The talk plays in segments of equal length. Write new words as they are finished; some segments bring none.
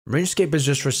RuneScape has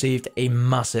just received a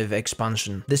massive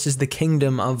expansion. This is the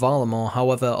Kingdom of Varlamore.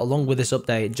 However, along with this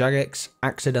update, Jagex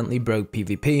accidentally broke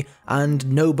PvP and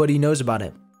nobody knows about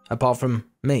it, apart from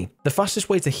me. The fastest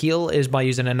way to heal is by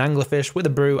using an anglerfish with a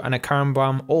brew and a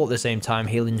karambam all at the same time,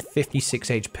 healing 56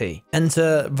 HP.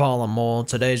 Enter Varlamore.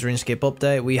 Today's RuneScape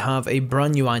update, we have a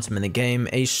brand new item in the game,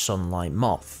 a sunlight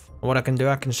moth. What I can do,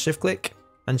 I can shift click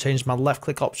and change my left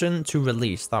click option to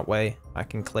release. That way I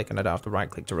can click and I don't have to right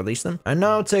click to release them. And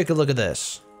now take a look at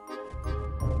this.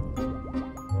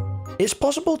 It's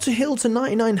possible to heal to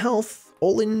 99 health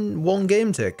all in one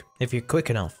game tick if you're quick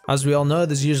enough. As we all know,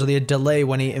 there's usually a delay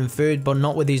when eating food, but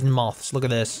not with these moths. Look at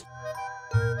this.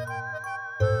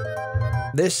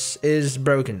 This is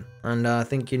broken, and I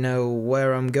think you know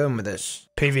where I'm going with this.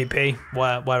 PvP,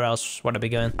 where else would I be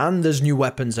going? And there's new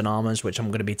weapons and armors, which I'm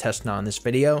going to be testing out in this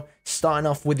video. Starting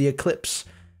off with the Eclipse.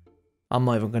 I'm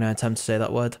not even going to attempt to say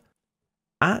that word.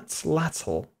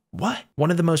 Atlatl. What?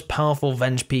 One of the most powerful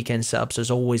Venge PKing setups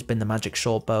has always been the magic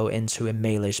short bow into a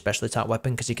melee special attack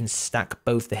weapon because you can stack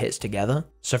both the hits together.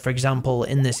 So for example,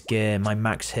 in this gear, my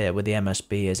max hit with the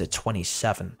MSB is a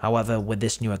 27. However, with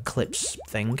this new Eclipse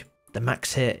thing, the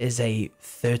max hit is a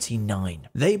 39.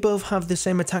 They both have the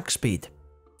same attack speed.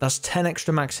 That's 10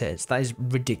 extra max hits. That is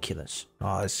ridiculous.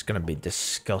 Oh, it's going to be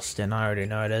disgusting. I already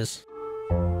know it is.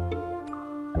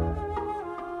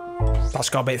 That's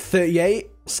got to be 38.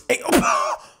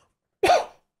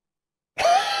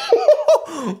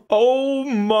 Oh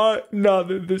my, no,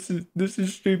 this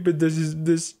is stupid.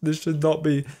 This should not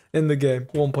be in the game.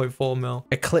 1.4 mil.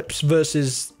 Eclipse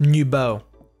versus new bow.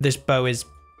 This bow is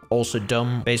also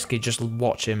dumb. Basically, just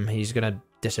watch him. He's gonna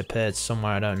disappear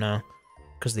somewhere, I don't know,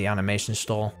 because the animation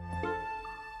stall.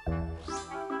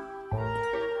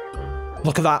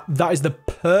 Look at that. That is the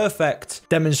perfect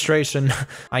demonstration.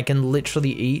 I can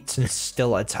literally eat and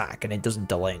still attack, and it doesn't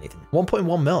delay anything.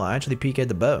 1.1 mil. I actually PK'd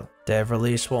the bow. Day of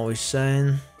release, what are we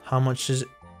saying? How much is it?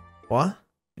 What?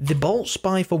 The bolts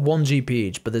buy for 1 GP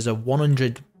each, but there's a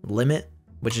 100 limit,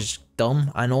 which is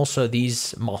dumb. And also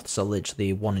these moths are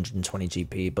literally 120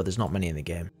 GP, but there's not many in the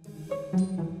game.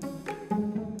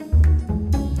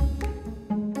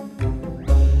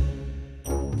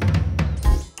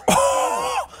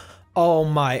 Oh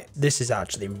my, this is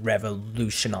actually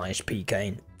revolutionized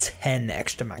PKing. 10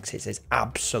 extra max hits is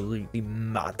absolutely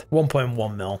mad.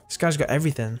 1.1 mil. This guy's got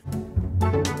everything.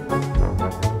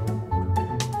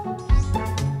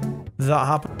 That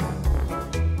happened.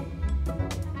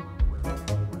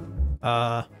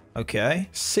 Okay.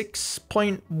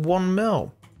 6.1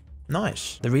 mil.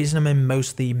 Nice. The reason I'm in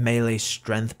mostly melee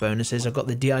strength bonuses, I've got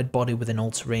the DI'd body with an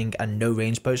alter ring and no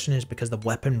range potion, is because the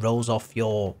weapon rolls off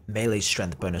your melee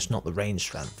strength bonus, not the range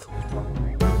strength.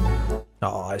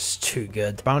 Oh, it's too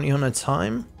good. Bounty Hunter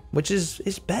time, which is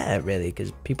better really,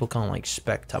 because people can't like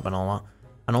spec tab and all that.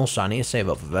 And also I need to save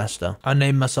up for Vesta. I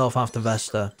named myself after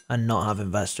Vesta, and not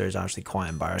having Vesta is actually quite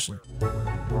embarrassing.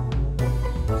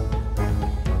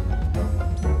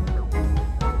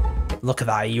 Look at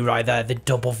that, you right there. The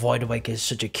double Void Awake is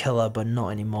such a killer, but not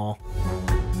anymore.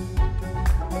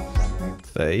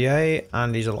 38,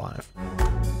 and he's alive.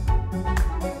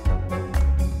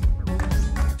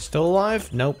 Still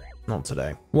alive? Nope, not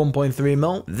today. 1.3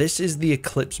 mil. This is the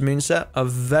Eclipse moonset, a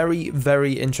very,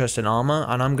 very interesting armor,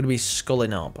 and I'm going to be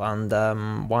sculling up.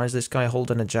 And why is this guy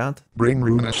holding a Jad? Bring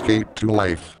Runescape to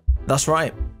life. That's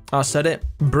right. I said it.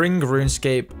 Bring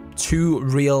RuneScape to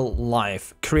real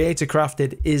life. Creator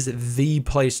Crafted is the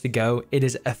place to go. It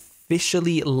is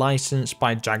officially licensed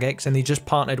by Jagex, and they just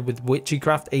partnered with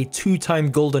Witchcraft, a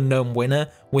 2-time Golden Gnome winner,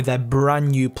 with their brand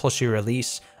new plushie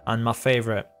release. And my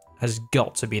favorite has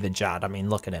got to be the Jad. I mean,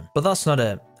 look at him. But that's not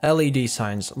it. LED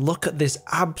signs. Look at this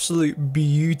absolute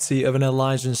beauty of an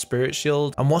Elysian Spirit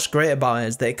Shield. And what's great about it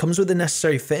is that it comes with the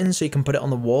necessary fitting, so you can put it on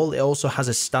the wall. It also has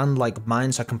a stand like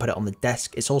mine, so I can put it on the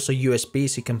desk. It's also USB,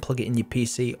 so you can plug it in your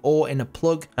PC or in a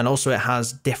plug. And also it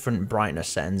has different brightness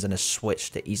settings and a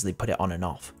switch to easily put it on and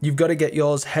off. You've got to get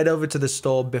yours. Head over to the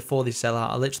store before they sell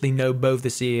out. I literally know both the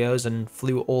CEOs and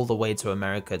flew all the way to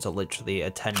America to literally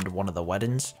attend one of the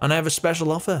weddings. And I have a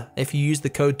special offer. If you use the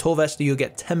code torvesta, you'll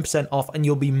get 10% off, and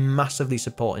you'll be massively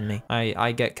supporting me.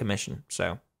 I get commission,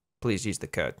 so please use the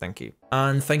code. Thank you.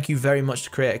 And thank you very much to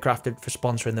Creator Crafted for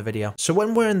sponsoring the video. So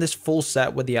when we're in this full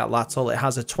set with the Atlatl, it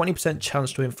has a 20%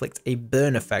 chance to inflict a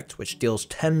burn effect, which deals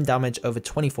 10 damage over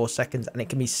 24 seconds, and it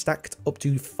can be stacked up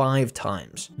to 5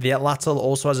 times. The Atlatl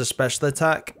also has a special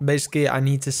attack. Basically, I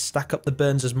need to stack up the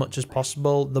burns as much as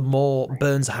possible. The more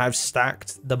burns I have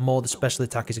stacked, the more the special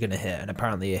attack is going to hit, and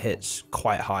apparently it hits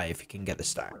quite high if you can get the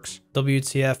stacks.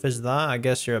 WTF is that? I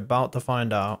guess you're about to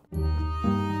find out.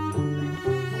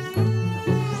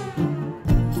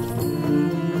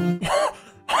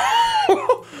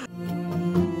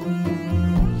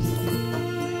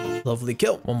 Lovely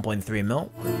kill. 1.3 mil.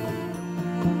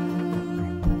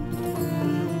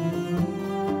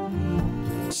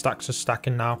 Stacks are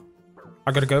stacking now.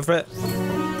 I gotta go for it.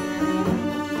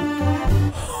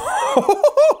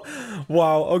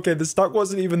 Wow, okay, the stack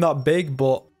wasn't even that big,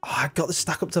 but I got the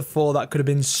stack up to 4. That could have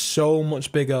been so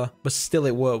much bigger, but still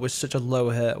it worked with such a low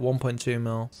hit. 1.2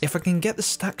 mil. If I can get the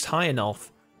stacks high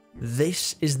enough,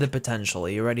 this is the potential. Are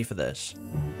you ready for this?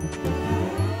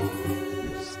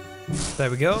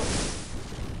 There we go.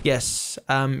 Yes,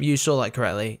 you saw that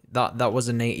correctly. That was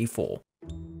an 84.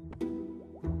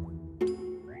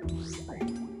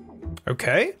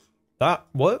 Okay, that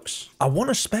works. I want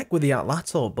to spec with the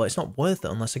Atlatl, but it's not worth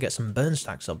it unless I get some burn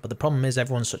stacks up. But the problem is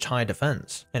everyone's such high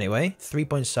defense. Anyway,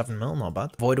 3.7 mil, not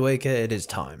bad. Voidwaker, it is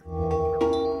time.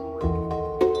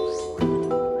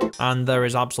 And there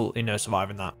is absolutely no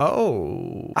surviving that.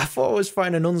 Oh, I thought I was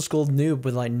fighting an unschooled noob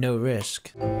with like no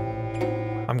risk.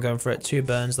 I'm going for it. 2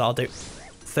 burns, that'll do.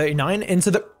 39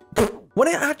 into the... When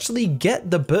I actually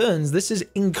get the burns, this is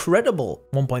incredible.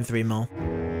 1.3 mil.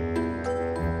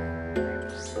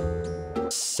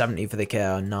 70 for the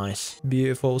KO, nice.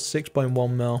 Beautiful,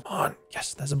 6.1 mil. Oh,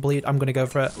 yes, there's a bleed. I'm gonna go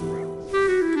for it.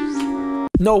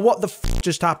 No, what the f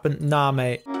just happened? Nah,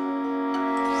 mate.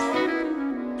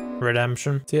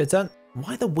 Redemption. Tier 10.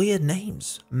 Why the weird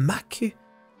names? Makua,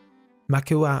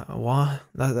 what?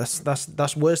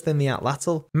 That's worse than the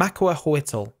Atlatl.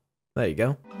 Makuahuitl. There you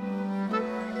go.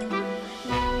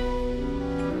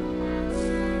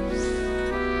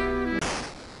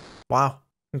 Wow.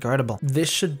 Incredible. This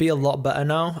should be a lot better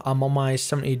now. I'm on my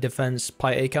 70 defense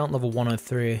Pi A count, level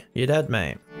 103. You're dead,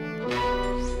 mate.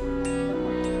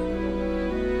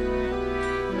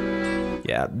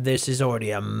 Yeah, this is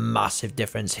already a massive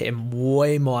difference. Hit him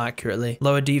way more accurately.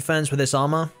 Lower defense with this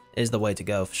armor is the way to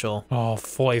go for sure. Oh,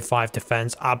 45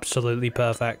 defense. Absolutely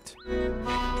perfect.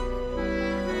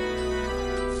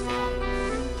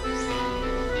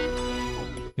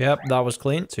 Yep, that was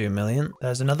clean. 2 million.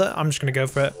 There's another. I'm just going to go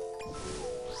for it.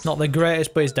 Not the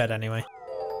greatest, but he's dead anyway.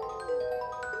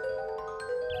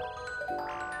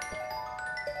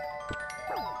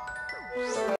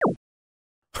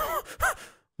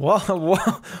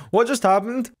 What just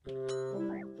happened?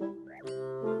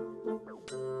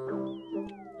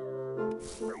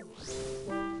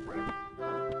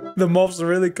 The moths are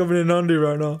really coming in handy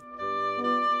right now.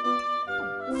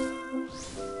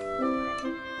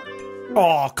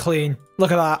 Oh, clean.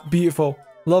 Look at that. Beautiful.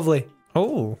 Lovely.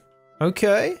 Oh.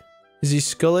 Okay. Is he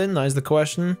sculling? That is the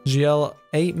question. GL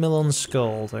 8 mil on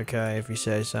skulled. Okay, if you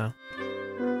say so.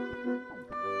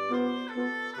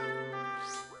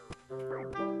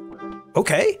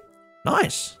 Okay.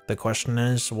 Nice. The question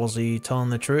is, was he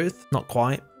telling the truth? Not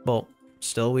quite, but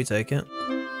still we take it.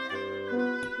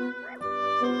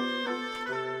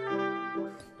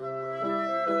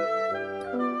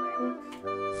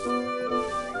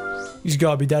 He's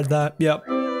gotta be dead there. Yep.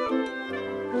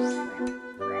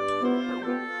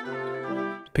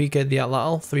 PK the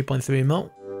Atlatl, 3.3 mil.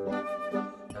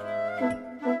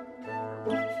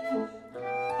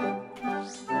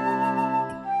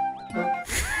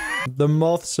 The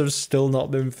moths have still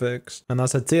not been fixed. And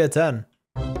that's a tier 10.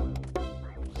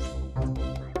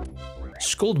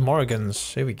 Skulled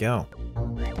Morrigans. Here we go.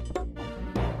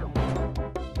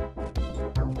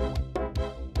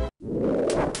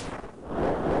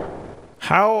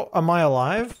 How am I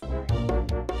alive?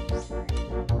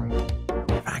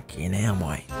 Fucking hell,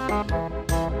 mate.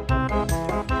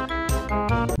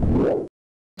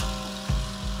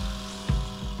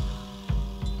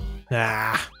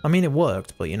 Nah, I mean, it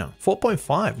worked, but you know,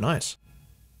 4.5, nice.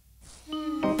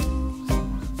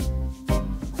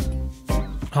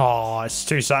 Oh, it's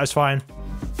too satisfying.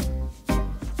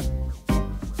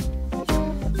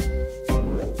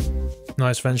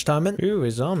 Nice French timing. Who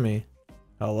is on me?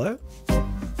 Hello?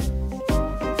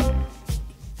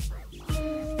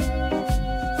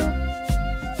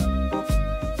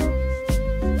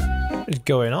 What is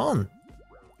going on?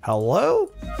 Hello?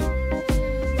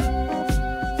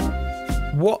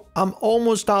 What? I'm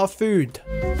almost out of food.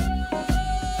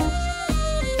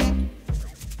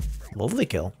 Lovely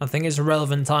kill. I think it's a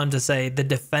relevant time to say the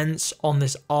defense on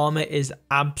this armor is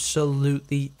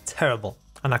absolutely terrible.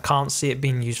 And I can't see it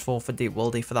being useful for deep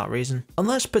worldy for that reason.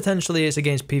 Unless potentially it's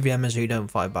against PVMers who don't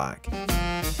fight back.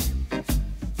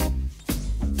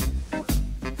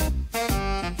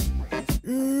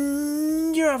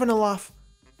 You're having a laugh.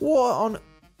 What on...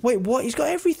 Wait, what? He's got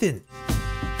everything.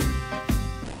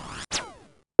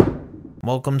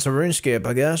 Welcome to Runescape,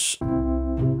 I guess.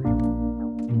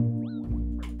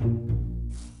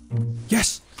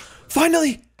 Yes!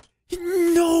 Finally!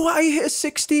 No, I hit a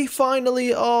 60,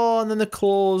 finally. Oh, and then the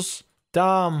claws.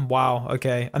 Damn, wow,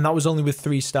 okay. And that was only with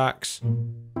 3 stacks.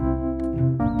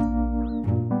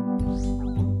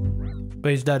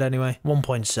 But he's dead anyway.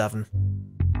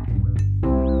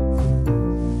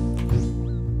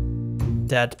 1.7.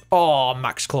 Dead. Oh,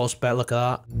 max close bet, look at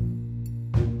that.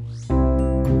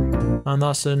 And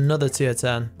that's another tier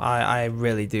 10. I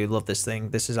really do love this thing.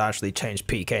 This has actually changed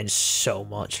PKing so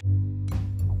much.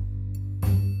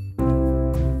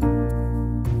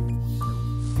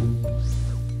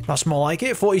 That's more like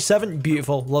it. 47,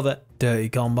 beautiful, love it. Dirty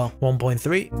combo.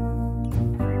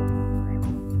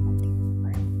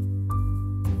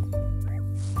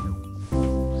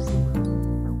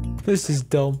 1.3. This is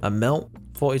dumb. A melt.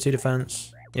 42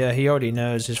 defense. Yeah, he already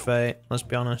knows his fate, let's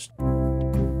be honest.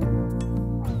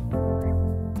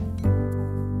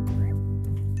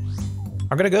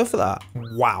 I'm gonna go for that.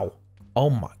 Wow. Oh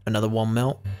my. Another 1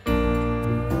 mil.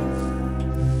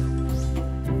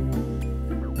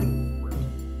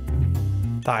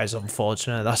 That is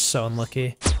unfortunate. That's so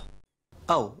unlucky.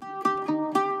 Oh.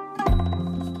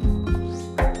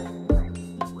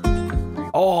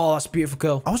 Oh, that's a beautiful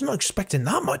kill. I was not expecting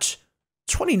that much.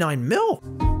 29 mil.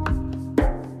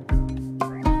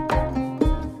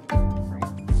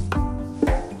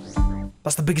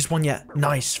 That's the biggest one yet.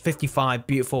 Nice. 55.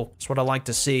 Beautiful. That's what I like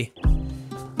to see.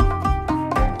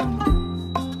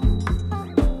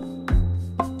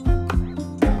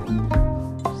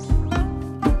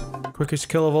 Quickest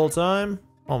kill of all time?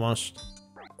 Almost.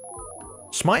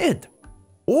 Smited.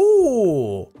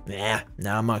 Ooh. Yeah.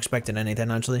 No, I'm not expecting anything,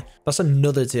 actually. That's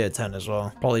another tier 10 as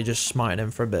well. Probably just smited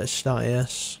him for a bit of stat,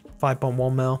 yes.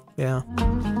 5.1 mil. Yeah.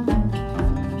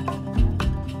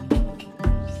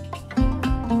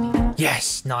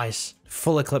 Yes, nice.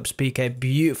 Full Eclipse PK,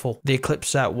 beautiful. The Eclipse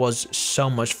set was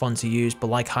so much fun to use, but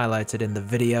like highlighted in the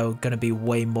video, gonna be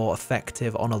way more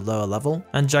effective on a lower level.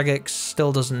 And Jagex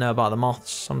still doesn't know about the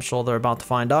moths. I'm sure they're about to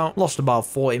find out. Lost about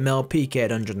 40 mil, PK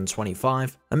at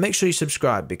 125. And make sure you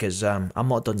subscribe because I'm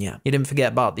not done yet. You didn't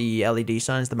forget about the LED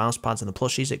signs, the mouse pads, and the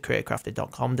plushies at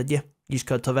creatorcrafted.com, did you? Use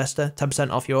code torvesta, 10%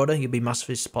 off your order. You'll be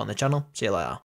massively supporting the channel. See you later.